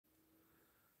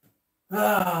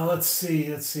Let's see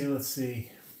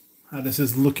how this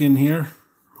is looking here.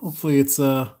 Hopefully it's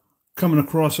coming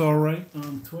across all right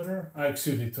on Twitter.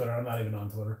 Excuse me, Twitter. I'm not even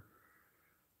on Twitter.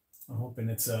 I'm hoping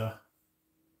it's on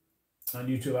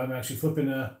YouTube. I'm actually flipping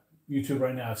YouTube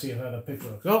right now. See how the picture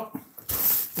looks. Oh,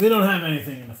 we don't have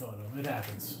anything in the photo. It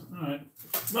happens. All right.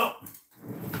 Well,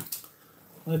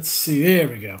 let's see. There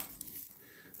we go.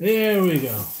 There we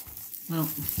go. Well,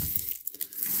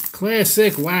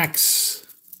 classic wax.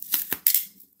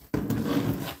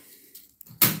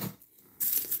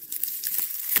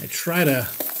 I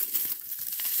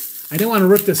didn't want to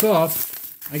rip this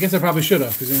off. I guess I probably should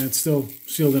have, because then it's still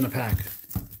sealed in a pack.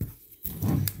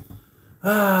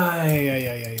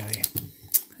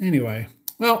 Anyway,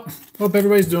 well, hope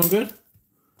everybody's doing good.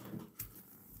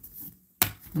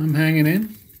 I'm hanging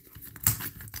in.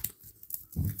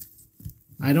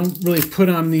 I don't really put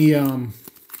on the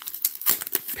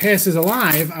passes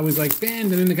alive. I was like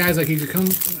banned, and then the guy's like, "You could come."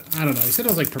 I don't know. He said I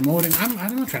was like promoting.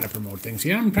 I'm not trying to promote things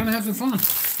here. I'm trying to have some fun.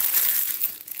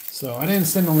 So I didn't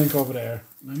send a link over there.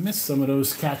 I missed some of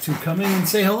those cats who come in and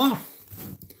say hello.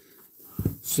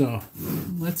 So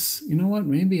let's. You know what?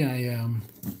 Maybe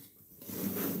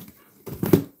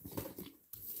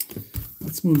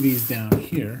let's move these down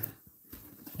here,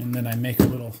 and then I make a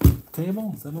little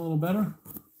table. Is that a little better?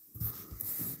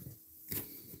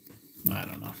 I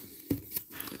don't know.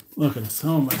 Look at this.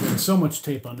 Oh my goodness, so much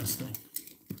tape on this thing.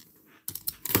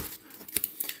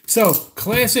 So,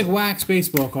 classic wax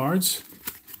baseball cards.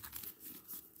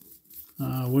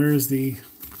 Where's the...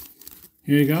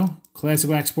 Here you go.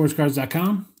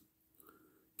 ClassicWaxSportsCards.com.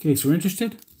 In case you're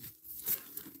interested.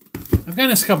 I've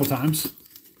gotten this a couple times.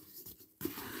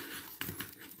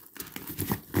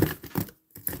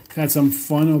 Had some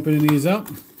fun opening these up.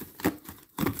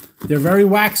 They're very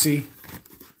waxy.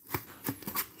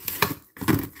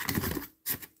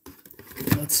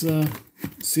 Let's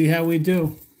see how we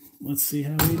do. Let's see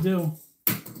how we do.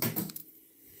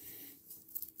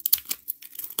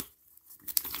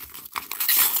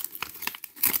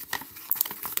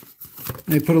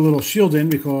 They put a little shield in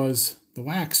because the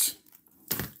wax.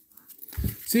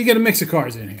 So you get a mix of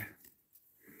cards in here.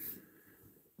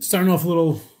 Starting off a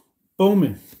little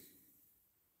Bowman.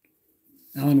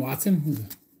 Alan Watson,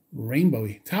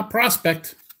 rainbowy. Top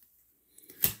prospect.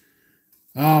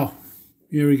 Oh,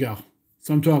 here we go.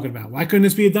 So I'm talking about. Why couldn't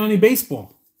this be a Donnie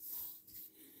baseball?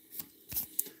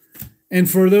 And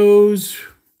for those,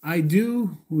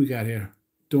 who we got here?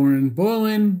 Doran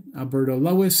Boylan, Alberto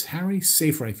Lois, Harry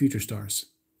Safewright, Future Stars.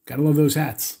 Gotta love those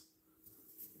hats.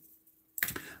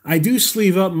 I do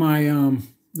sleeve up my,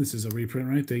 this is a reprint,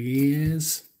 right? The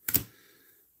years.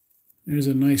 There's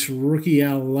a nice rookie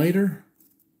Al Leiter.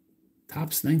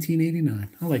 Topps 1989.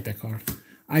 I like that card.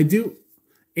 I do,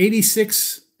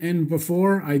 86 and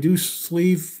before, I do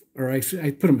sleeve, or I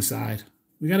put them aside.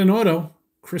 We got an auto.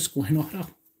 Chris Gwynn auto.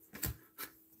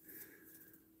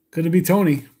 Could it be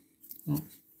Tony? Well,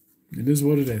 it is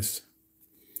what it is.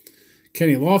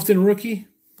 Kenny Lofton, rookie.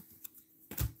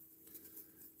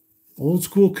 Old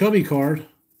school Cubby card.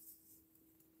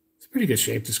 It's pretty good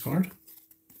shape, this card.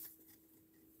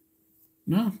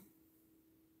 No.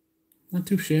 Not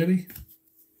too shabby.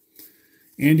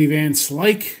 Andy Van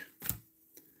Slyke.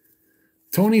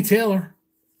 Tony Taylor.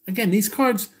 Again, these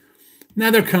cards,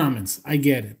 now they're commons. I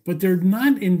get it. But they're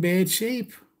not in bad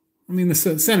shape. I mean, the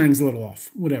centering's a little off.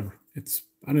 Whatever. It's,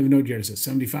 I don't even know what year this is.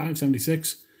 75,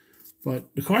 76.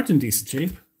 But the card's in decent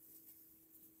shape.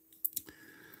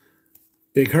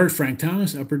 Big Hurt, Frank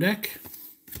Thomas, Upper Deck.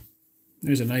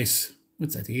 There's a nice,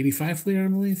 what's that, the 85 Fleer, I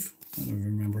believe? I don't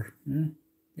remember. Yeah.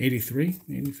 83.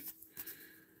 80.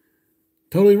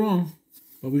 Totally wrong.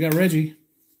 But we got Reggie.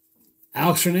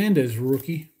 Alex Hernandez,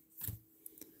 rookie.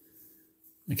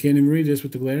 I can't even read this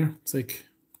with the glare. It's like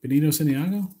Benito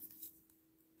Santiago.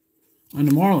 On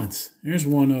the Marlins. There's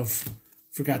one of,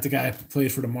 forgot the guy who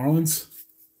played for the Marlins.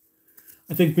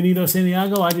 I think Benito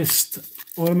Santiago, I just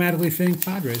automatically think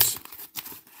Padres.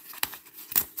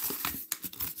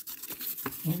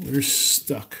 Oh, we're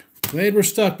stuck. Glad we're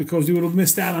stuck because we would have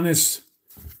missed out on this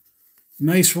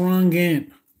nice Ron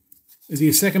Gant. Is he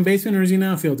a second baseman or is he an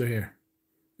outfielder here?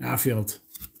 Outfield.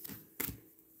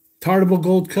 Tartable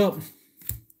Gold Cup.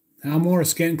 Hal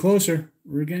Morris getting closer.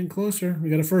 We're getting closer.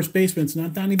 We got a first baseman. It's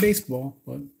not Donnie Baseball,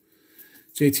 but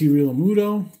JT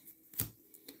Realmuto.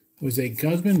 Jose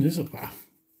Guzman. This is, wow.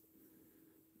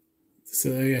 So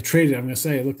yeah, traded. I'm going to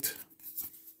say it looked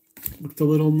a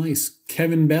little nice.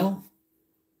 Kevin Bell.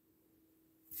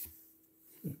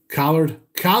 Collared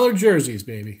jerseys,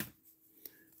 baby.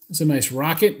 It's a nice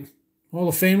Rocket. Hall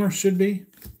of Famer, should be.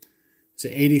 It's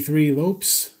an 83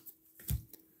 Lopes.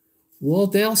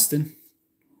 Walt Alston.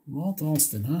 Walt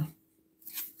Alston, huh?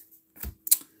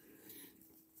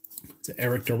 It's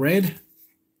Eric the Red.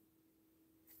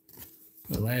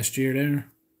 The last year there.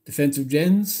 Defensive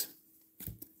Gens.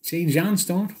 Jay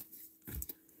Johnstone.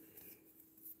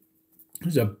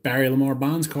 There's a Barry Lamar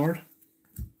Bonds card.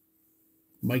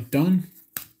 Mike Dunn.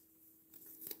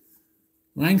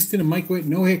 Langston and Mike Witt,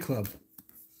 no hit club.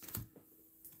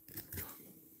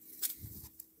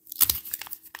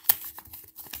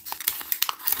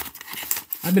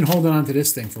 I've been holding on to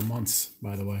this thing for months,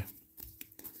 by the way.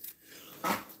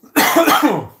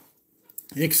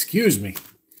 Excuse me.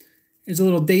 Here's a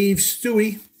little Dave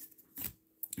Stewie.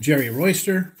 Jerry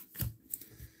Royster.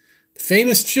 The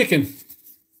Famous Chicken.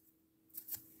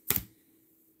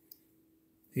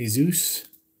 Jesus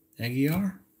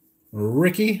Aguiar.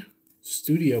 Ricky.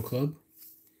 Studio Club.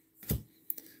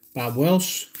 Bob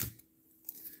Welsh.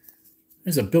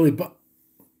 There's a Billy Buck.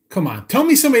 Come on. Tell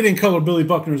me somebody didn't color Billy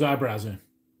Buckner's eyebrows in.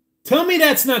 Tell me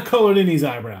that's not colored in these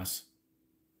eyebrows.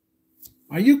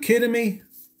 Are you kidding me?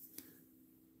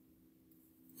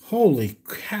 Holy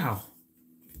cow.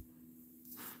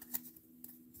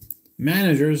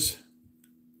 Managers.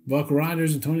 Buck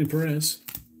Rogers and Tony Perez.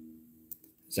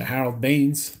 There's a Harold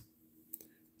Baines.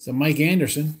 There's a Mike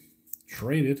Anderson.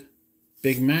 Traded.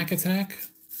 Big Mac Attack.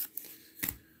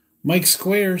 Mike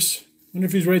Squares. Wonder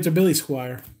if he's right to Billy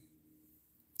Squire.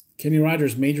 Kenny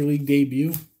Rogers' Major League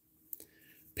debut.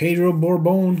 Pedro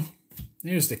Borbon.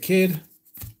 There's the kid.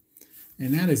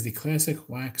 And that is the classic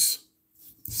wax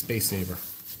Space Saver.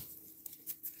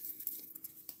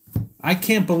 I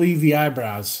can't believe the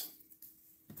eyebrows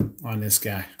on this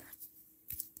guy.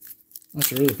 I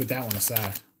should really put that one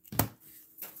aside.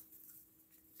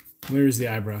 Where is the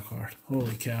eyebrow card?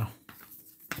 Holy cow.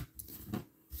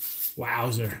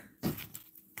 Wowzer.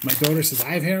 My daughter says I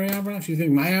have hairy eyebrows. You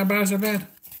think my eyebrows are bad?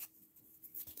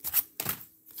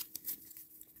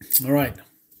 All right.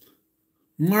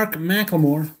 Mark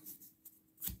McLemore.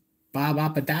 Bob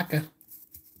Apodaca.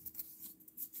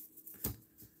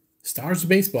 Stars of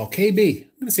Baseball. KB. I'm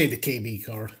going to say the KB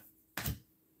card.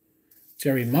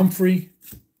 Jerry Mumphrey.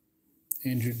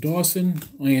 Andrew Dawson.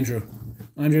 Oh, Andrew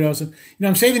Dawson. You know,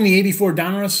 I'm saving the 84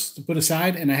 Donruss to put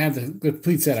aside, and I have the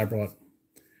complete set I brought.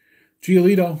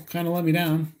 Giolito kind of let me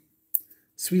down.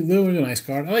 Sweet Lou is a nice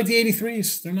card. I like the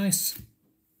 83s. They're nice.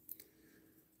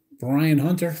 Brian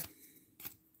Hunter.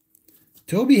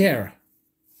 Toby Hara.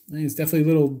 I think it's definitely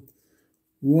a little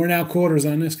worn out quarters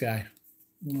on this guy.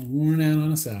 A little worn out on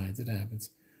the sides. It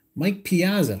happens. Mike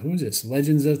Piazza. Who's this?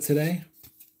 Legends of Today.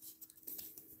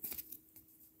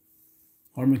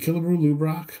 Harmon Killebrew, Lou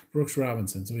Brock, Brooks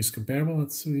Robinson. So he's comparable.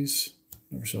 That's who he's.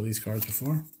 Never saw these cards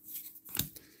before.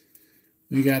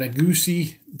 We got a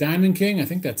Goosey Diamond King. I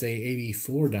think that's a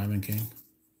 84 Diamond King.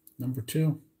 Number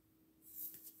 2.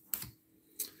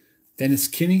 Dennis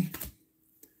Kinney.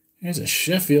 There's a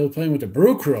Sheffield playing with the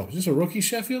Brew Crew. Is this a rookie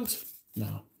Sheffield?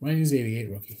 No. Right, he's 88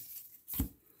 rookie.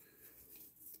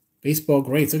 Baseball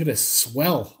greats. Look at this.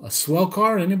 Swell. A swell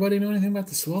card. Anybody know anything about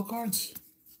the swell cards?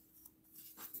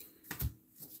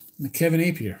 And the Kevin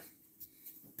Apier.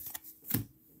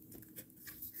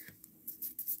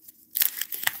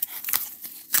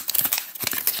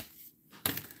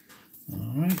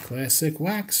 All right. Classic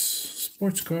wax.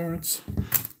 Sports cards.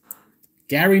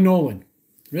 Gary Nolan.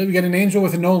 Really, we got an angel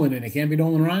with a Nolan in it. Can't be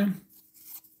Nolan Ryan.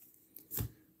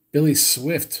 Billy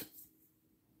Swift.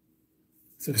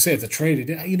 So I say it's a trade.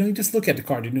 You know, you just look at the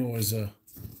card. You knew it was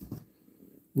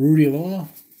Rudy Law.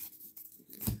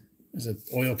 There's an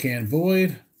oil can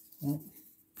void. Oh.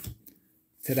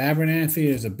 Ted Abernathy.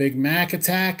 There's a Big Mac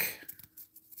Attack.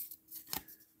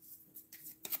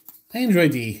 I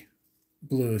enjoyed the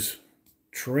Blues.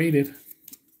 Traded.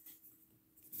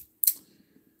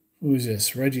 Who is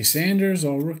this? Reggie Sanders,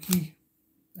 all rookie.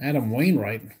 Adam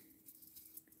Wainwright.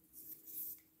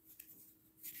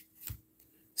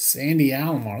 Sandy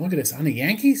Alomar. Look at this. On the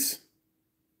Yankees?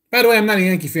 By the way, I'm not a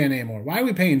Yankee fan anymore. Why are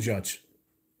we paying Judge?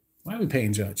 Why are we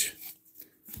paying Judge?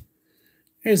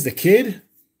 Here's the kid.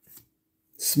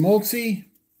 Smoltzy.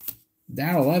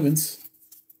 Darrell Evans.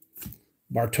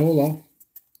 Bartolo.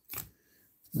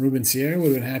 Ruben Sierra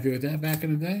would have been happy with that back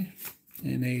in the day.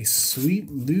 And a sweet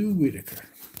Lou Whitaker.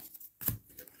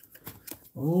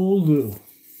 Oh, Lou.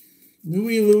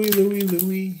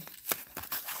 Louie.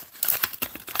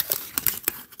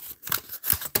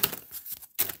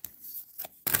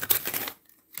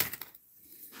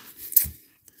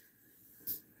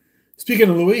 Speaking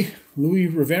of Louis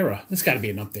Rivera. This got to be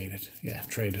an updated. Yeah,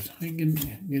 traded.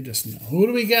 You just know. Who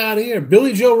do we got here?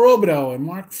 Billy Joe Robideau and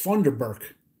Mark Funderburk.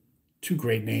 2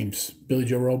 great names. Billy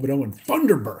Joe Robideau and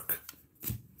Funderburk.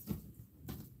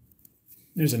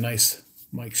 There's a nice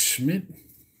Mike Schmidt.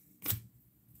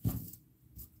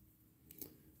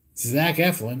 Zach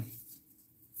Eflin.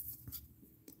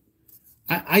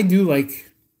 I do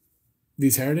like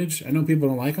these Heritage. I know people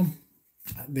don't like them.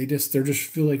 They're just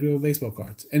feel like real baseball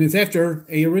cards. And it's after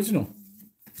a original.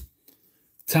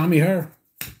 Tommy Herr.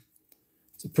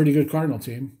 It's a pretty good Cardinal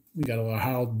team. We got a lot of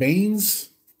Harold Baines.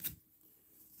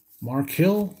 Mark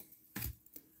Hill.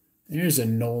 There's a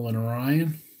Nolan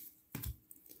Ryan.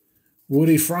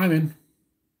 Woody Fryman.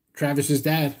 Travis's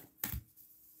dad.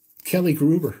 Kelly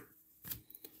Gruber.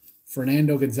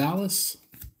 Fernando Gonzalez.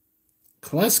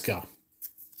 Klesko.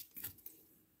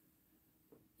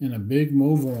 And a big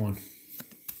Mo Vaughn.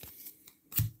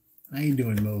 How you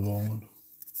doing, Mo Vaughn?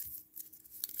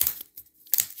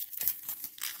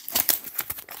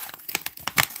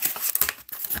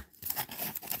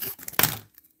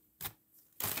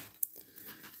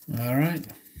 All right.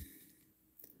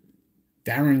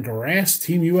 Darren Grass,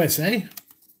 Team USA.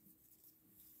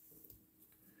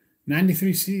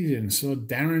 93 seasons. So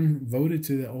Darren voted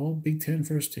to the All Big Ten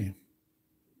first team.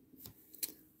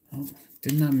 Oh,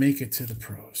 did not make it to the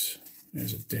pros.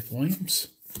 There's a Dick Williams.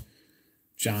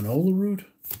 John Olerud.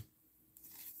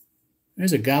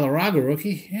 There's a Galarraga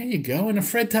rookie. There you go. And a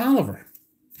Fred Tolliver.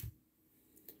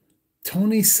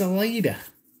 Tony Salida.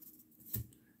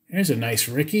 There's a nice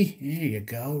Ricky. There you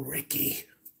go, Ricky.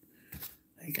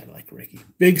 You gotta like Ricky.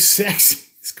 Big Sexy.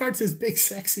 This card says Big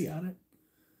Sexy on it.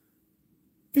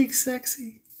 Big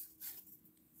Sexy.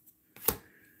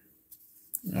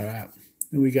 All right.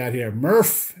 Who we got here?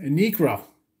 Murph and Necro.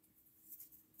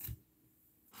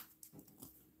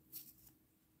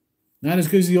 Not as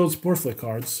good as the old Sportflick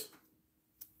cards.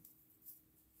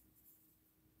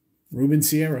 Ruben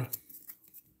Sierra.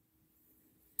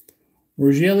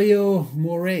 Rogelio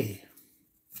Morey.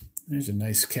 There's a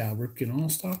nice Cal Ripken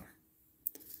All-Star.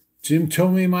 Jim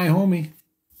Tomei, my homie.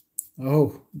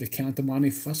 Oh, the Count of Monte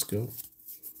Fusco.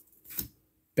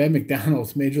 Ben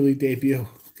McDonald's Major League debut.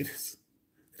 Look at this.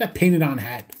 Look at that painted on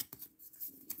hat.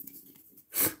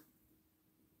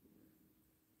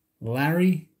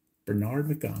 Larry Bernard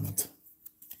McDonald.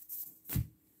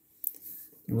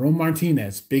 Ron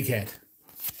Martinez, big head.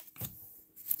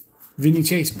 Vinny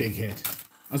Chase, big head.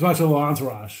 I was watching a little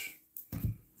Entourage.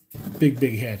 Big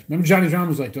head. Remember Johnny John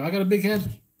was like, do I got a big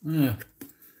head? Not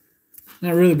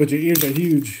really, but your ears are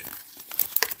huge.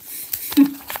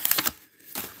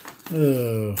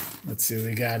 Oh, let's see what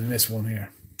we got in this one here.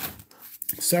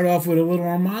 Start off with a little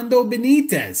Armando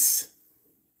Benitez.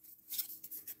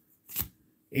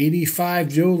 85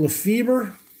 Joe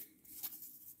Lefebvre.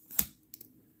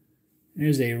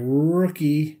 There's a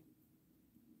rookie.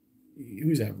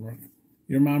 Who's that rookie?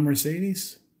 Your Mom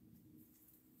Mercedes?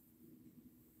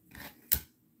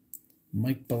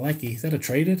 Mike Bilecki. Is that a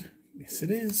traded? Yes,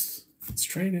 it is. It's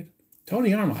traded.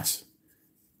 Tony Armas.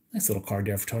 Nice little card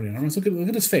there for Tony Armas. Look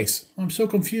at his face. I'm so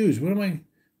confused.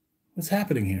 What's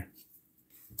happening here?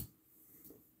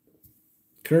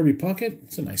 Kirby Puckett.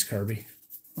 It's a nice Kirby.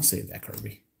 I'll save that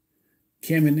Kirby.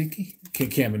 Ken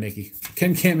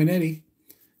Caminetti.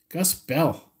 Gus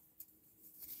Bell.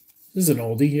 This is an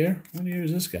oldie here. What year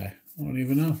is this guy? I don't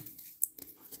even know.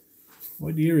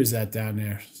 What year is that down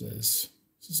there? Is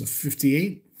this a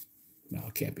 58? No,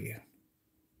 it can't be it.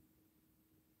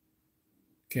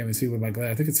 Can't even see with my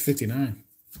glass. I think it's 59.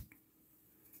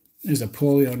 There's a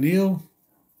Paulie O'Neill.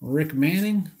 Rick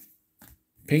Manning.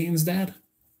 Peyton's dad.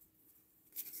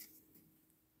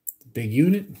 Big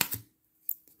unit.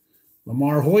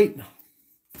 Lamar Hoyt.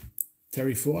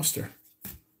 Terry Foster.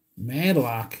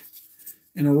 Madlock.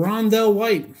 And a Rondell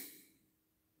White.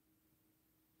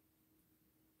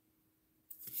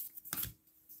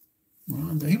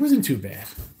 Rondell. He wasn't too bad.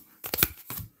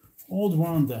 Old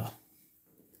Rondell.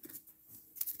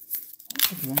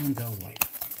 Rondell White.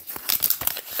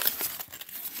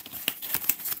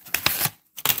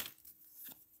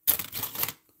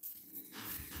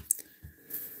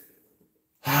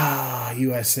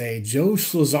 USA. Joe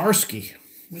Slazarski.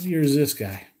 What year is this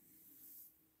guy?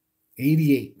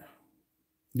 88.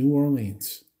 New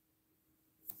Orleans.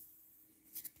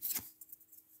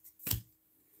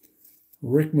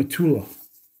 Rick Matula.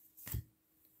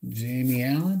 Jamie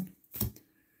Allen.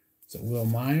 Is it Will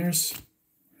Myers?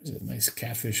 Is it nice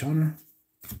Catfish Hunter?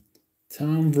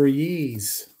 Tom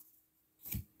Verriez.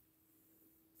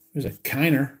 There's a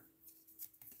Kiner.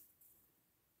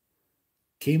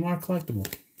 Kmart Collectible.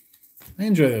 I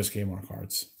enjoy those Kmart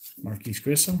cards. Marquise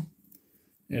Grissom.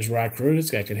 There's Rod Crew. This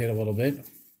guy could hit a little bit.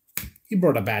 He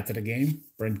brought a bat to the game.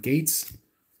 Brent Gates. Look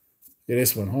at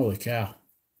this one. Holy cow.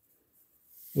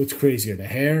 What's crazier? The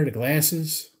hair, the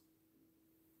glasses?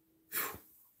 Whew.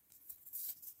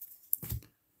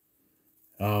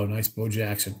 Oh, nice Bo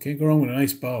Jackson. Can't go wrong with a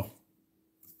nice Bo.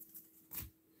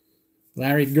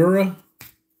 Larry Gura,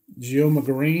 Joe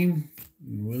McGrain,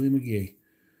 and Willie McGee.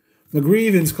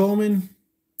 McGree, Vince Coleman,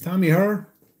 Tommy Herr,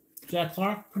 Jack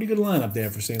Clark. Pretty good lineup there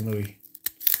for St. Louis.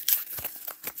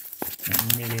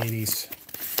 Mid-80s.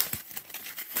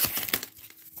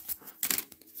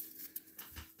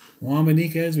 Juan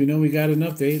Benitez, we know we got an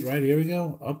update. Right, here we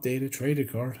go. Updated,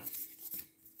 traded card.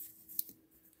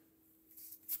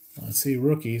 Let's see,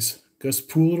 rookies. Gus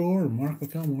Poulidor and Mark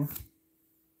McElmore.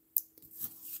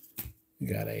 We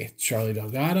got a Charlie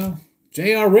Delgado.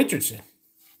 J.R. Richardson.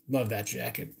 Love that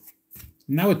jacket.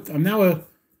 I'm now a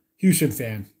Houston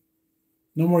fan.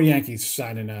 No more Yankees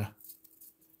signing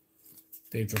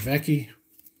Dave Trevecki.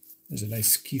 There's a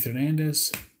nice Keith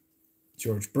Hernandez.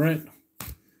 George Brett.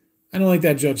 I don't like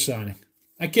that Judge signing.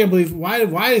 I can't believe, why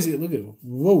is it, look at it.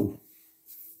 Whoa.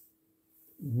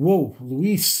 Whoa,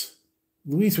 Luis.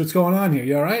 Luis, what's going on here?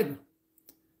 You all right?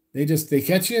 They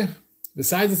catch you?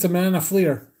 Besides, it's a man a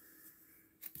fleer.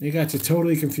 They got you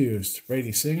totally confused.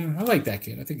 Brady Singer. I like that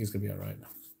kid. I think he's going to be all right.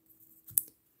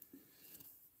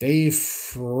 Dave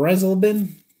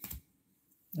Freselbin.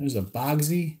 There's a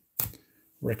Bogsy.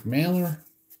 Rick Mailer.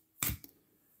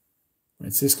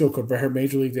 Francisco Cabrera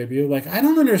Major League debut. Like, I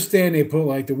don't understand they put,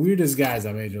 like, the weirdest guys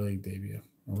on Major League debut.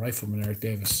 A rifleman, Eric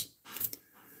Davis.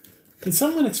 Could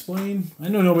someone explain? I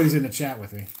know nobody's in the chat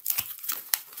with me.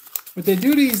 But they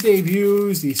do these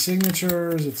debuts, these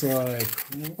signatures. It's like,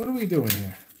 what are we doing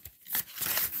here?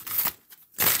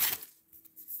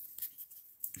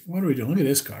 What are we doing? Look at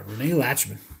this card. Renee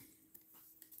Latchman.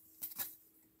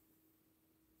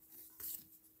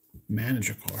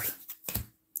 Manager card.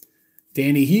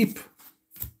 Danny Heap.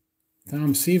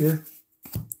 Tom Seaver.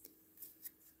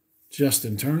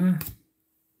 Justin Turner.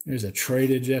 There's a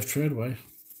traded Jeff Treadway.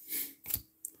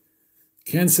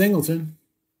 Ken Singleton.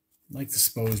 Like the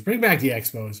Expos. Bring back the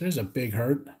Expos. There's a big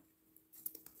hurt.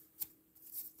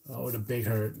 Oh, what a big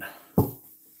hurt.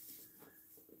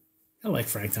 I like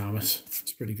Frank Thomas.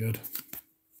 It's pretty good.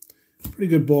 Pretty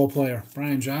good ball player.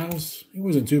 Brian Giles. He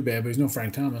wasn't too bad, but he's no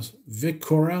Frank Thomas. Vic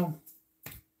Correll.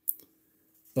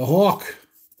 The Hawk.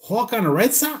 Hawk on the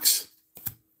Red Sox.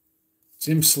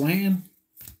 Jim Slan.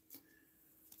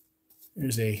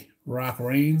 There's a Rock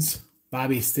Raines.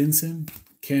 Bobby Stinson.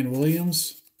 Ken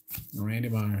Williams. And Randy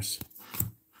Myers.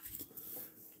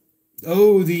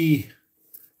 Oh, the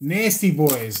Nasty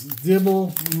Boys.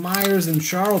 Dibble, Myers, and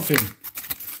Charlton.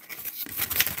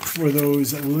 For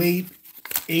those late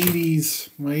 80s.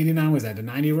 Well, 89 was that? The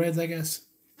 90 Reds, I guess.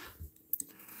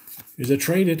 Here's a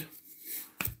traded.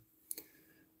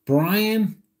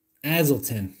 Brian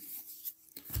Azelton.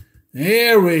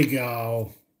 There we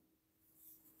go.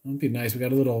 That'd be nice. We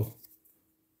got a little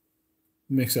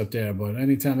mix up there, but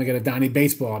anytime I get a Donnie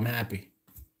baseball, I'm happy.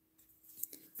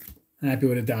 Happy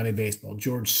with a Donnie baseball.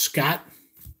 George Scott.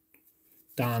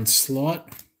 Don Slaught.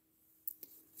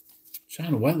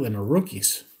 John Wetland are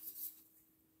rookies.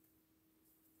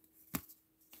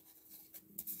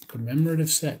 Commemorative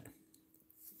set.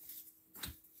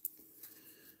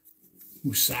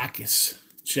 Mousakis.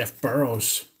 Jeff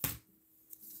Burrows.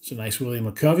 It's a nice Willie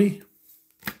McCovey.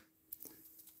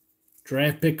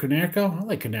 Draft pick Konerko. I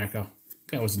like Konerko.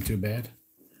 That wasn't too bad.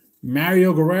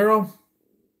 Mario Guerrero.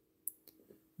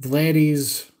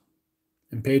 Vladdy's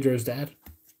and Pedro's dad.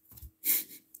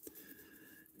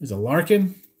 There's a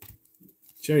Larkin.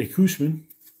 Jerry Koosman.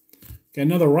 Got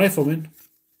another rifleman.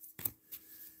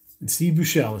 And Steve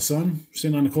Buechele, his son,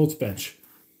 sitting on the Colts bench.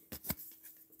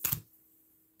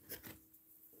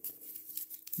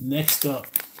 Next up.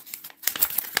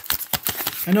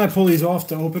 I know I pull these off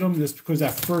to open them just because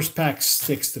that first pack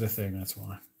sticks to the thing. That's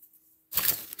why.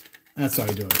 That's how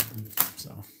you do it.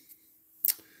 So,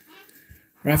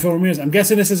 Rafael Ramirez. I'm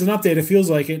guessing this is an update. It feels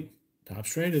like it. Top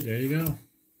traded. There you go.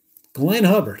 Glenn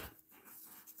Hubbard.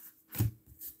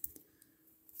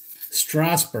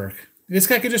 Strasburg. This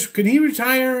guy can he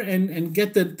retire and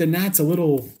get the Nats a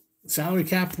little salary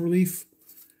cap relief?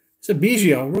 It's a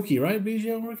Biggio rookie, right?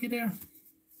 Biggio rookie there.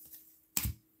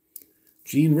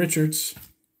 Gene Richards.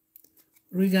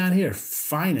 What do we got here?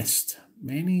 Finest.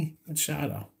 Manny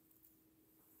Machado.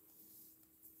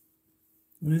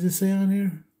 What does it say on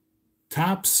here?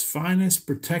 Topps Finest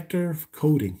Protector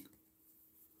Coating.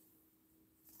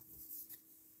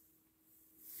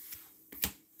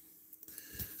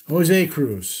 Jose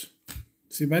Cruz.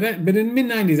 See, but in the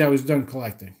mid-90s, I was done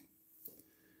collecting.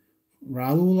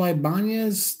 Raul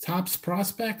Ibanez, Topps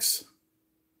Prospects.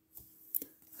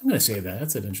 I'm going to save that.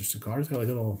 That's an interesting card. It's got like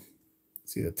a little,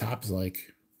 see, the top is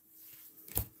like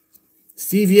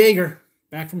Steve Yeager,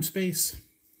 back from space.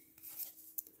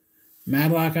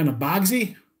 Madlock on a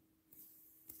Bogsy.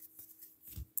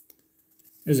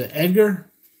 There's an Edgar.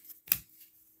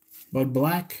 Bud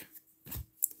Black.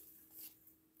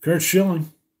 Kurt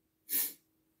Schilling.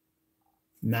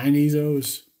 90s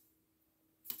O's.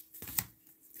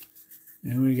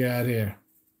 And we got here.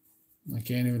 I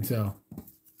can't even tell.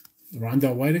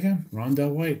 Rondell White again?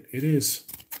 Rondell White. It is.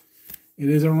 It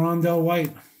is a Rondell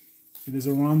White. It is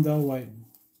a Rondell White.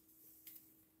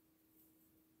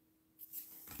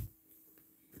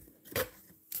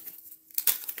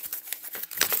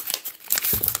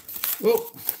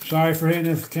 Oh, sorry for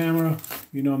hitting the camera.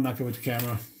 You know I'm not good with the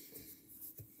camera.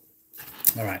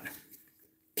 All right.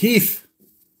 Keith.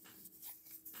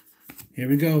 Here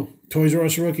we go. Toys R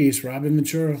Us rookies. Robin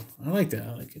Ventura. I like that.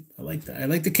 I like it. I like that. I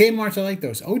like the Kmart's. I like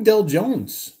those. Odell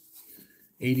Jones.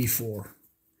 84.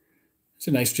 It's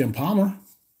a nice Jim Palmer.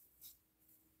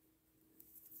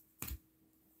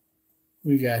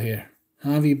 We got here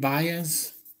Javi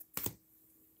Baez.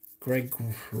 Greg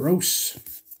Gross.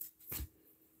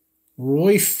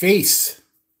 Roy Face.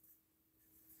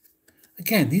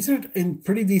 Again, these are in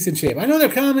pretty decent shape. I know they're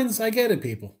commons. I get it,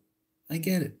 people. I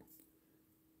get it.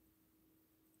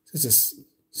 This is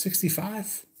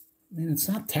 65. I mean, it's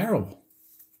not terrible.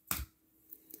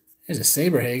 There's a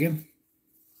Saberhagen.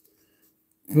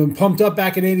 Been pumped up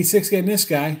back in 86 getting this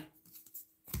guy.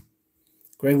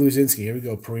 Greg Luzinski. Here we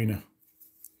go, Perina.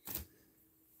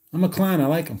 I'm a clown. I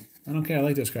like him. I don't care. I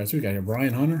like those cards. We got here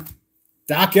Brian Hunter.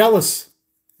 Doc Ellis.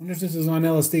 I wonder if this is on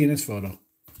LSD in this photo.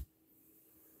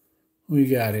 What we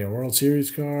got here? World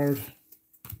Series card.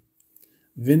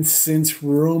 Vincent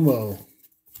Romo.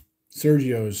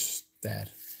 Sergio's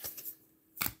dad.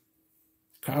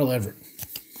 Carl Everett.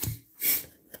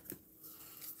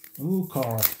 Ooh,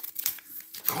 Carl.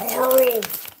 Carl!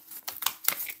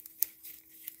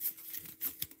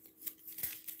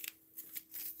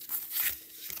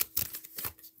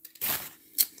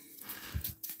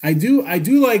 I do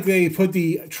like they put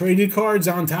the traded cards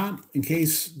on top in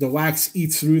case the wax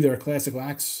eats through their classic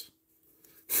wax.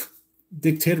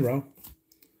 Dick Tidrow.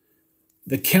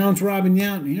 The Count Robin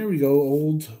Yount. Here we go.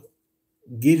 Old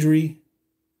Guidry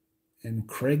and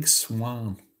Craig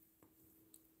Swan.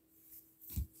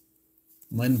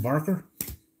 Len Barker.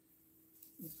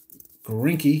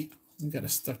 Grinky. We got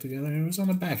it stuck together here. What's on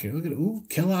the back here? Look at it. Ooh,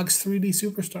 Kellogg's 3D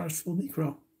Superstars Full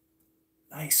Necro.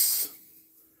 Nice.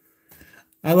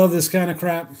 I love this kind of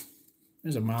crap.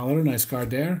 There's a Molitor. Nice card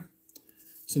there.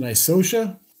 It's a nice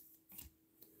Sosha.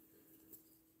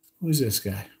 Who's this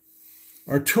guy?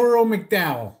 Arturo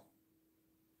McDowell.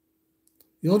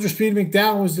 The Ultra Speed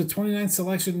McDowell was the 29th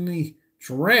selection in the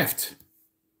draft.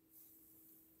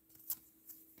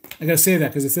 I got to say that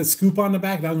because it said Scoop on the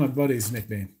back. That was my buddy's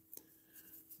nickname.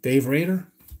 Dave Rader.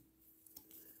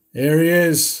 There he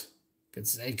is. Good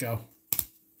Seiko.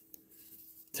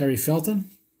 Terry Felton.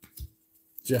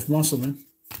 Jeff Musselman.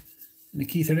 And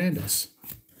Keith Hernandez.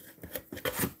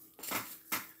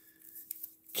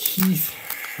 Keith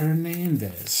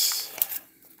Hernandez.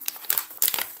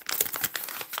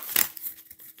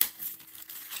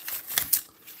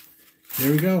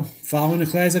 There we go. Following the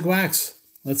classic wax.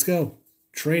 Let's go.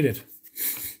 Traded.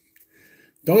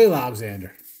 Doyle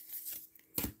Alexander.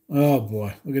 Oh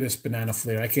boy. Look at this banana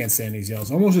flare. I can't stand these yellows.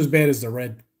 Almost as bad as the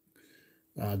red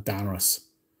Donruss.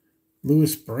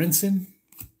 Lewis Brinson.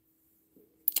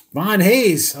 Von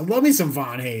Hayes. I love me some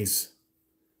Von Hayes.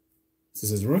 This is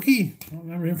his rookie. I don't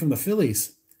remember him from the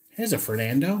Phillies. Here's a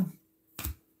Fernando.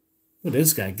 Look at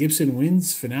this guy. Gibson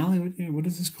wins finale. What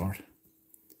is this card?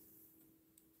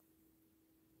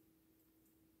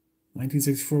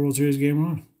 1964 World Series game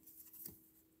on.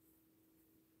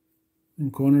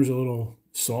 And corner's a little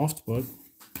soft, but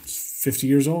it's 50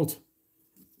 years old.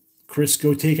 Chris,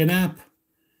 go take a nap.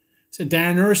 It's a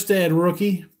Darren Erstad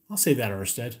rookie. I'll say that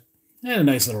Erstad. Had a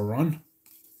nice little run.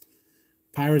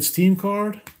 Pirates team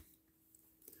card.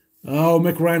 Oh,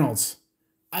 McReynolds.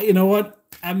 You know what?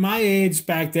 At my age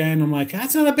back then, I'm like,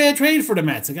 that's not a bad trade for the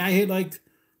Mets. The guy hit like,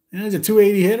 he's a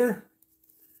 280 hitter.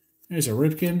 There's a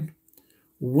Ripken.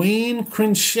 Wayne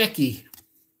Krenschecki.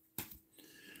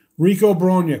 Rico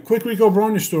Bronya. Quick Rico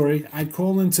Bronya story. I'd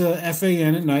call into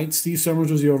FAN at night. Steve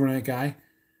Summers was the overnight guy.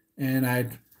 And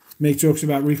I'd make jokes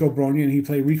about Rico Bronya, and he'd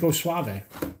play Rico Suave.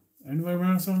 Anybody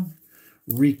remember that song?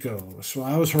 Rico. So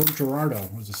I was Gerardo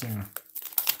was the singer.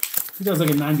 He does like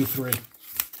a 93.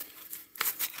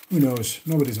 Who knows?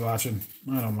 Nobody's watching.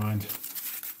 I don't mind.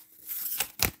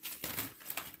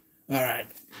 All right.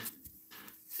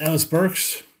 Ellis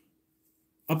Burks.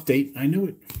 Update. I knew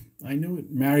it. I knew it.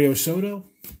 Mario Soto.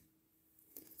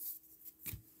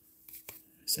 I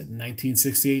said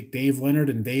 1968. Dave Leonard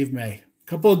and Dave May.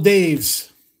 Couple of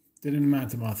Daves. Didn't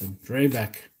amount to nothing. Dre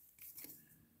Beck.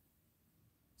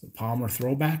 The Palmer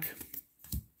throwback.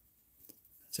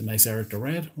 It's a nice Eric the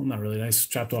Red. Well, not really nice.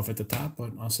 Chopped off at the top,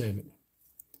 but I'll save it.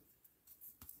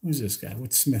 Who's this guy?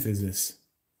 What Smith is this?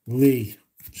 Lee.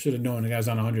 Should have known the guy's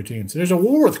on 100 teams. There's a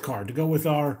Woolworth card to go with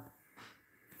our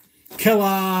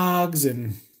Kellogg's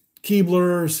and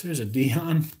Keeblers. There's a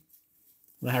Dion.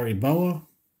 Larry Boa.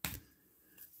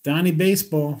 Donnie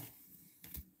Baseball.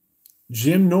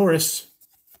 Jim Norris.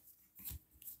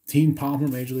 Teen Palmer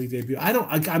Major League debut.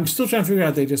 I'm still trying to figure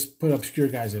out they just put obscure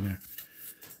guys in there.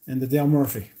 And the Dale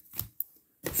Murphy.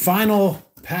 Final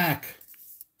pack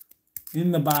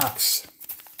in the box.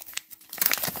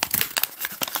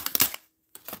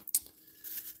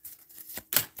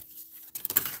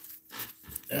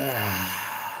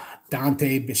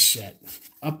 Dante Bichette.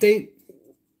 Update?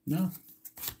 No.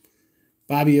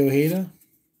 Bobby Ojeda.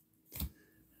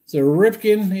 It's a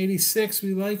Ripken, 86.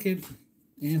 We like it.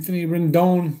 Anthony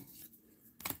Rendon.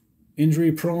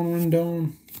 Injury-prone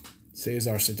Rendon.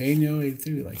 Cesar Cedeno,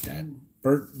 83. We like that.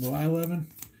 Bert Y11.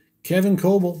 Kevin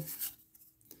Coble.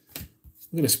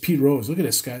 Look at this Pete Rose. Look at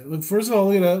this guy. Look, first of all,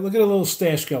 look at a little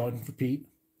stash going for Pete.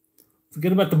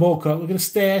 Forget about the bowl cut. Look at a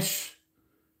stash.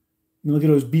 And look at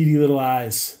those beady little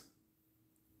eyes.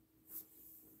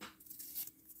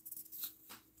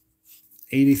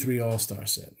 83 All-Star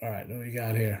set. All right, what do we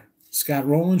got here? Scott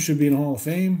Rowland should be in the Hall of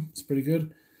Fame. It's pretty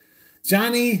good.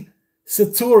 Johnny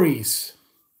Satoris.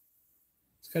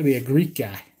 It's got to be a Greek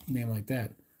guy. A name like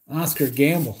that. Oscar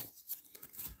Gamble.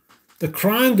 The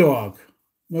Crime Dog.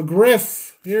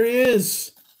 McGriff. Here he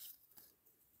is.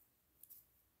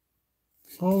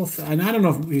 And I don't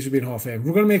know if he should be in Hall of Fame.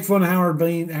 We're going to make fun of Harold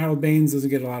Baines. Harold Baines doesn't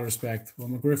get a lot of respect. Well,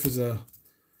 McGriff is a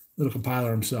little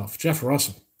compiler himself. Jeff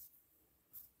Russell.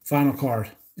 Final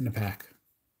card in the pack.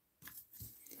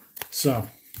 So,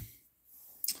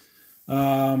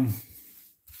 the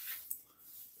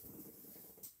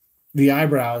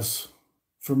eyebrows,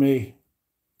 for me,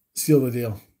 seal the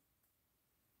deal.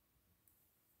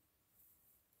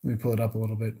 Let me pull it up a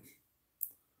little bit.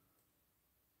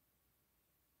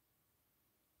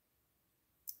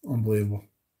 Unbelievable.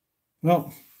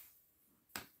 Well,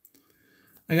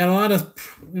 I got a lot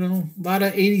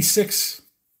of 86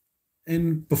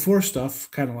 and before stuff,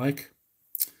 kind of like.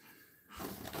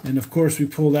 And of course, we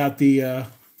pulled out the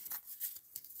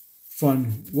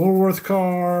fun Woolworth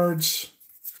cards.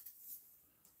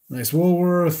 Nice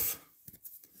Woolworth.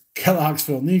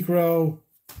 Kellogg'sville Necro.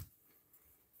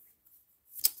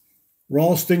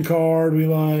 Ralston card we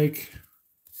like.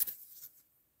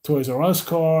 Toys R Us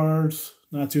cards.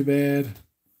 Not too bad.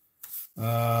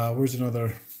 Where's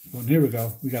another one? Here we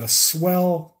go. We got a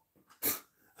swell.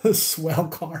 A swell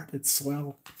card. It's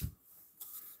swell.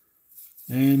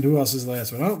 And who else is the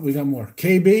last one? Oh, we got more.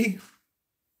 KB.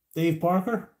 Dave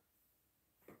Parker.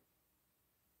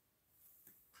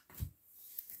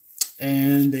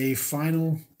 And a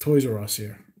final Toys R Us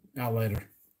here. Out later.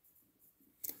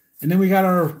 And then we got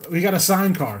a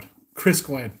signed card. Chris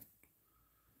Glenn.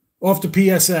 Off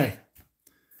the PSA.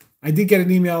 I did get an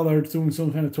email they're doing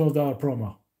some kind of $12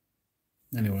 promo.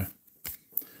 Anyway.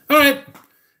 All right.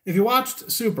 If you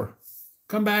watched, super.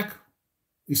 Come back.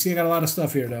 You see I got a lot of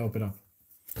stuff here to open up.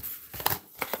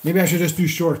 Maybe I should just do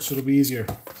shorts so it'll be easier.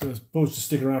 So as opposed to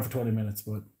sticking around for 20 minutes.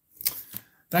 But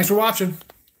thanks for watching.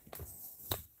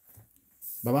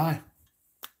 Bye-bye.